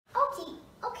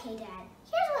Okay, Dad,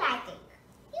 here's what I think.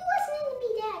 You listening to me,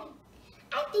 Daddy?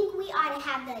 I think we ought to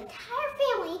have the entire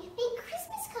family make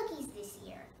Christmas cookies this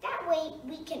year. That way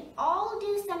we can all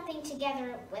do something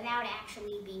together without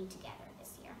actually being together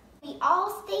this year. We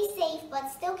all stay safe but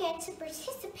still get to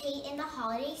participate in the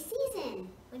holiday season.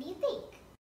 What do you think?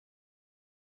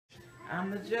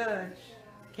 I'm the judge.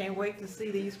 Can't wait to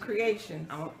see these creations.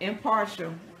 I'm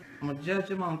impartial. I'm gonna judge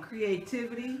them on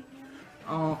creativity,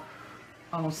 on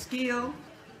skill,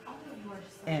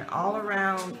 and all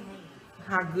around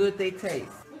how good they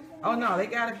taste. Oh no, they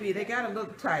gotta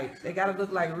look tight. They gotta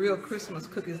look like real Christmas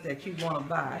cookies that you wanna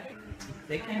buy.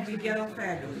 They can't be ghetto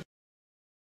fabulous.